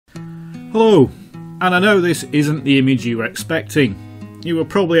Hello, and I know this isn't the image you were expecting. You were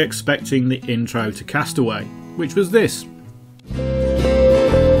probably expecting the intro to Castaway, which was this.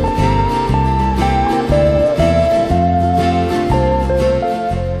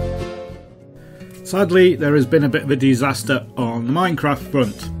 Sadly, there has been a bit of a disaster on the Minecraft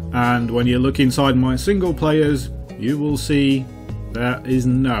front, and when you look inside my single players, you will see there is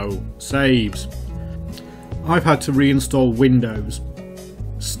no saves. I've had to reinstall Windows.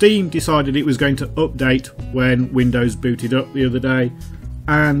 Steam decided it was going to update when Windows booted up the other day,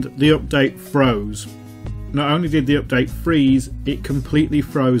 and the update froze. Not only did the update freeze, it completely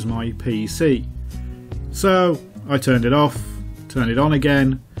froze my PC. So I turned it off, turned it on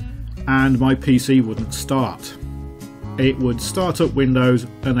again, and my PC wouldn't start. It would start up Windows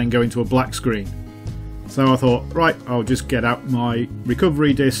and then go into a black screen. So I thought, right, I'll just get out my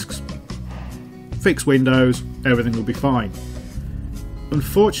recovery disks, fix Windows, everything will be fine.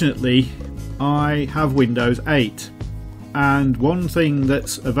 Unfortunately, I have Windows 8, and one thing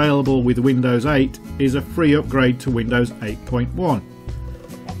that's available with Windows 8 is a free upgrade to Windows 8.1,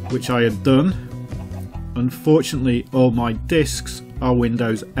 which I had done. Unfortunately, all my disks are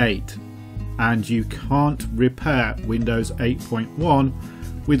Windows 8, and you can't repair Windows 8.1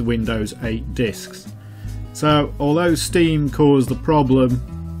 with Windows 8 disks. So, although Steam caused the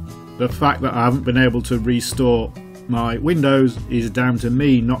problem, the fact that I haven't been able to restore my Windows is down to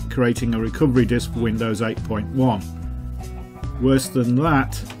me not creating a recovery disk for Windows 8.1. Worse than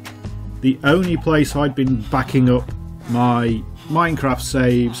that, the only place I'd been backing up my Minecraft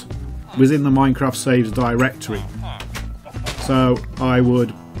saves was in the Minecraft saves directory. So I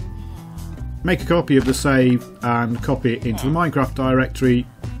would make a copy of the save and copy it into the Minecraft directory,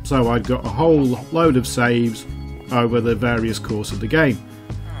 so I'd got a whole load of saves over the various course of the game.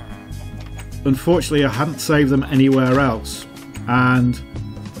 Unfortunately, I hadn't saved them anywhere else, and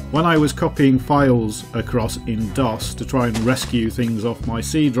when I was copying files across in DOS to try and rescue things off my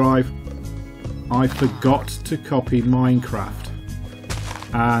C drive, I forgot to copy Minecraft.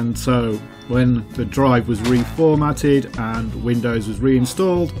 And so when the drive was reformatted and Windows was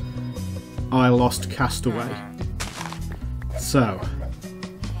reinstalled, I lost Castaway. So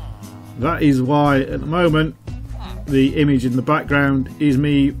that is why at the moment the image in the background is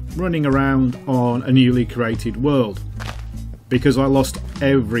me running around on a newly created world, because I lost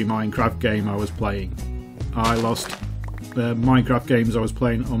every Minecraft game I was playing. I lost the Minecraft games I was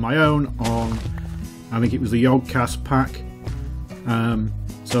playing on my own on, I think it was the Yogcast pack.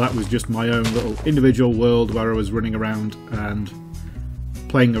 So that was just my own little individual world where I was running around and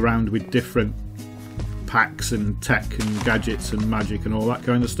playing around with different packs and tech and gadgets and magic and all that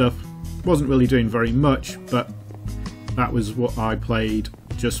kind of stuff. Wasn't really doing very much, but that was what I played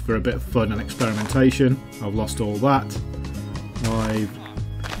just for a bit of fun and experimentation. I've lost all that.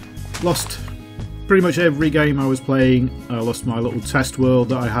 I've lost pretty much every game I was playing. I lost my little test world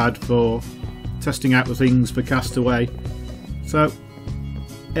that I had for testing out the things for Castaway. So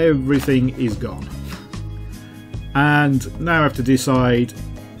everything is gone. And now I have to decide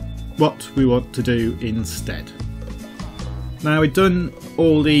what we want to do instead. Now, we've done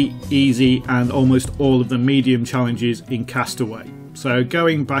all the easy and almost all of the medium challenges in Castaway, so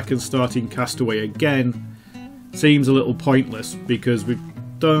going back and starting Castaway again seems a little pointless, because we've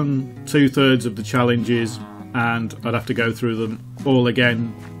done 2/3 of the challenges and I'd have to go through them all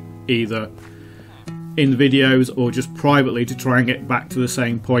again, either in videos or just privately, to try and get back to the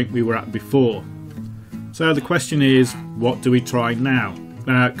same point we were at before. So the question is, what do we try now?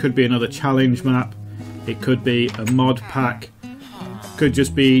 Now, it could be another challenge map, it could be a mod pack, could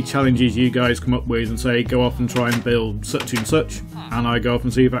just be challenges you guys come up with and say go off and try and build such and such, and I go off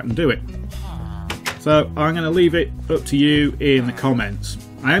and see if I can do it. So I'm going to leave it up to you in the comments.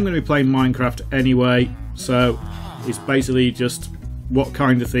 I am going to be playing Minecraft anyway, so it's basically just what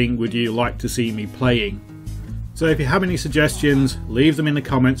kind of thing would you like to see me playing. So if you have any suggestions, leave them in the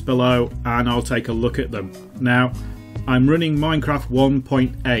comments below and I'll take a look at them. Now, I'm running Minecraft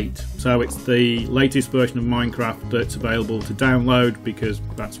 1.8, so it's the latest version of Minecraft that's available to download, because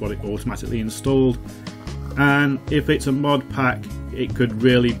that's what it automatically installed. And if it's a mod pack, it could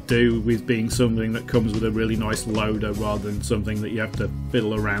really do with being something that comes with a really nice loader rather than something that you have to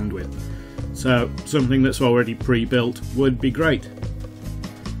fiddle around with. So something that's already pre-built would be great.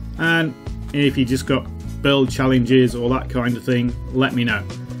 And if you just got build challenges or that kind of thing, let me know.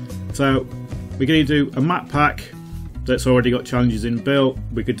 So we could either do a map pack that's already got challenges in built,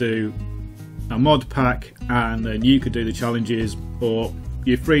 we could do a mod pack and then you could do the challenges, or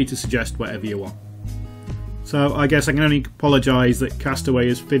you're free to suggest whatever you want. So I guess I can only apologise that Castaway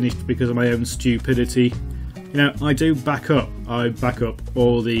is finished because of my own stupidity. You know, I do back up. I back up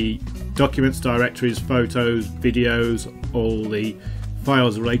all the documents, directories, photos, videos, all the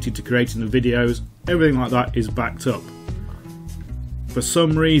files related to creating the videos, everything like that is backed up. For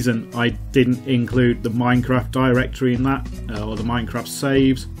some reason I didn't include the Minecraft directory in that, or the Minecraft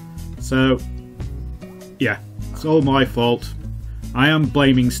saves, so yeah, it's all my fault. I am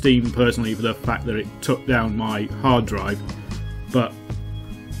blaming Steam personally for the fact that it took down my hard drive, but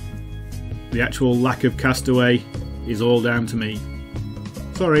the actual lack of Castaway is all down to me.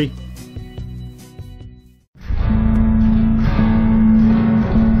 Sorry.